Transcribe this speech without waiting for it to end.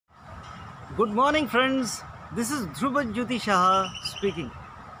Good morning, friends. This is Dhruva Jyoti Shah speaking.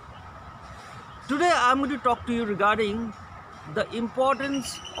 Today, I'm going to talk to you regarding the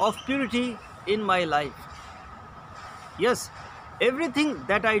importance of purity in my life. Yes, everything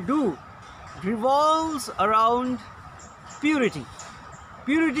that I do revolves around purity.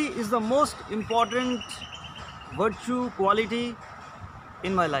 Purity is the most important virtue, quality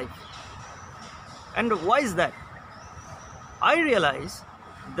in my life. And why is that? I realize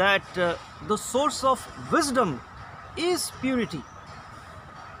that the source of wisdom is purity,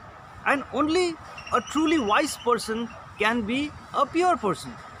 and only a truly wise person can be a pure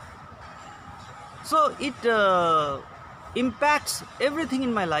person. So it impacts everything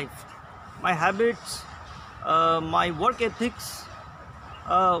in my life, my habits, my work ethics,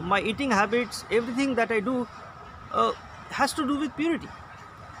 my eating habits, everything that I do uh, has to do with purity.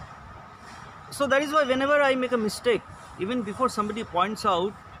 So that is why whenever I make a mistake, even before somebody points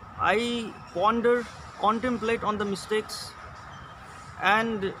out, I ponder, contemplate on the mistakes,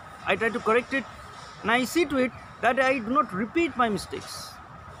 and I try to correct it, and I see to it that I do not repeat my mistakes.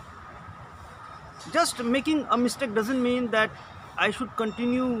 Just making a mistake doesn't mean that I should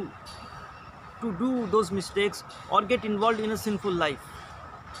continue to do those mistakes or get involved in a sinful life.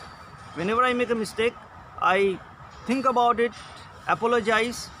 Whenever I make a mistake, I think about it,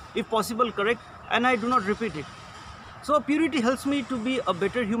 apologize, if possible correct, and I do not repeat it. So purity helps me to be a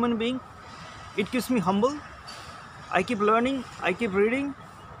better human being. It keeps me humble. I keep learning, I keep reading,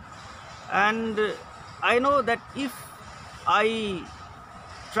 and I know that if I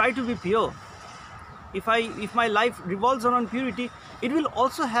try to be pure, if my life revolves around purity, it will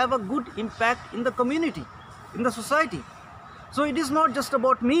also have a good impact in the community, in the society. So it is not just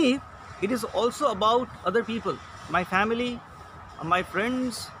about me, it is also about other people, my family, my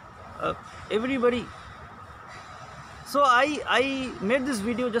friends, everybody. So I made this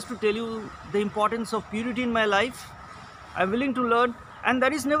video just to tell you the importance of purity in my life. I'm willing to learn, and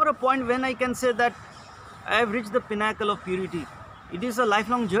there is never a point when I can say that I have reached the pinnacle of purity. It is a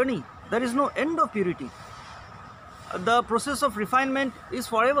lifelong journey. There is no end of purity. The process of refinement is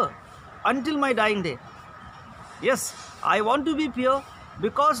forever, until my dying day. Yes, I want to be pure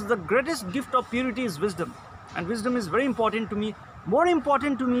because the greatest gift of purity is wisdom. And wisdom is very important to me, more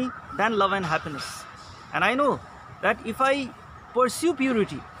important to me than love and happiness. And I know that if I pursue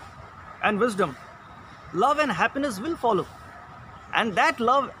purity and wisdom, love and happiness will follow. And that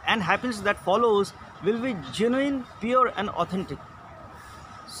love and happiness that follows will be genuine, pure, and authentic.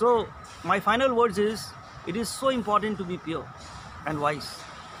 So, my final words is, it is so important to be pure and wise.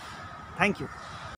 Thank you.